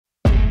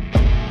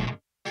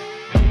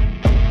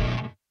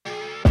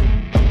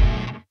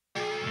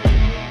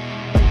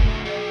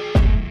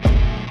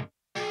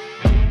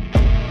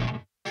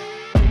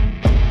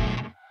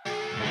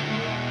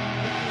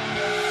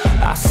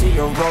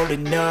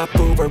rolling up,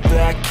 Uber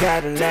black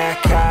Cadillac,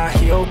 high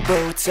heel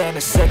boots and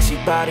a sexy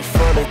body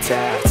full of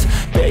tats.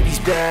 Baby's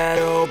bad,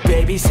 oh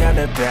baby's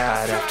hella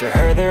bad. After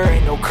her there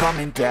ain't no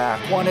coming back.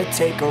 Wanna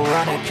take a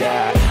run at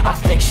that. I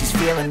think she's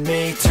feeling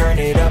me, turn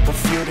it up a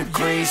few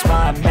degrees.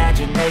 My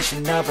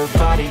imagination of her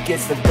body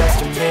gets the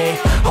best of me.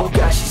 Oh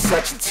gosh, she's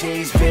such a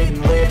tease,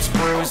 bitten lips,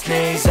 bruised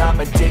knees. I'm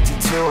addicted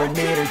to her,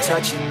 need her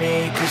touching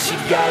me. Cause she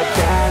got a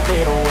bad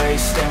little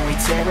waist, and we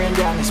tearing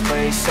down this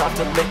place. Off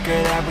the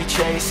liquor that we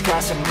chase,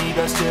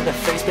 Casamigos to the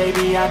face.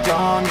 Baby, I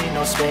don't need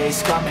no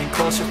space, coming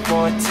closer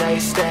for a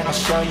taste. And I'll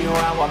show you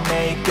how I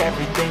make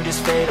everything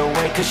just fade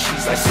away. Cause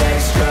she's like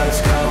sex,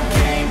 drugs,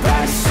 cocaine,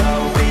 body so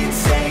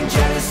insane.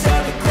 Jealous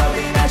of the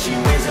clothing that she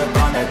wears up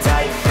on a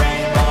tight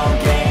frame. All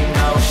game,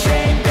 no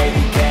shame,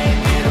 baby came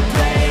here to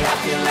play. I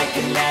feel like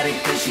an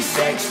addict cause she's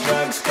sex,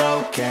 drugs,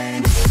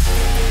 cocaine.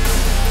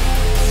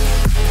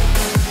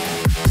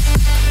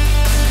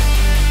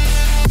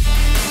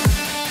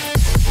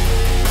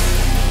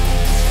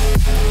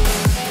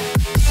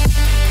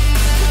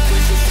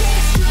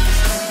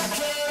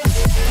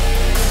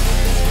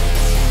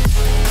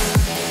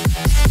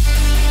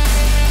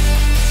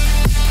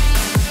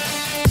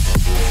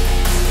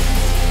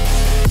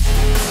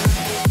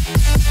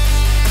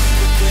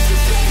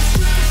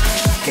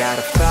 Got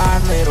a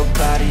fine little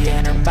body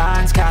and her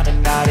mind's kinda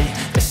naughty.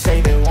 They say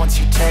that once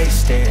you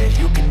taste it,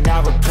 you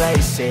cannot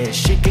replace it.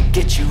 She could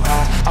get you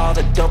high, all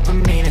the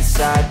dopamine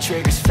inside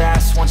triggers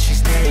fast once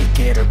she's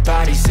naked. Her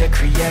body's a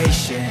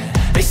creation.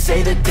 They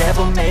say the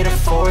devil made her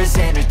for his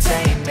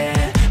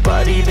entertainment,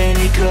 but even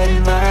he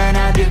couldn't learn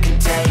how to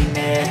contain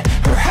it.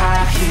 Her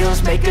high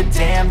heels make a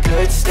damn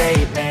good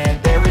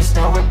statement. There is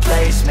no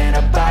replacement,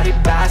 a body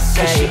by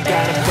Satan. Cause she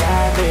got a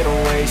bad little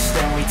waist,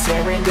 and we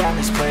tearing down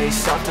this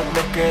place. Off the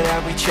liquor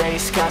that we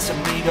chase,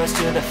 Casamigos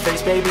to the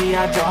face. Baby,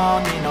 I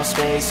don't need no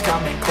space,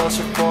 coming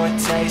closer for a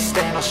taste.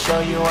 And I'll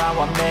show you how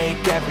I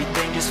make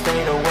everything just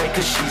fade away.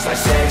 Cause she's like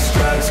sex,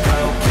 drugs,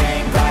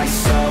 cocaine,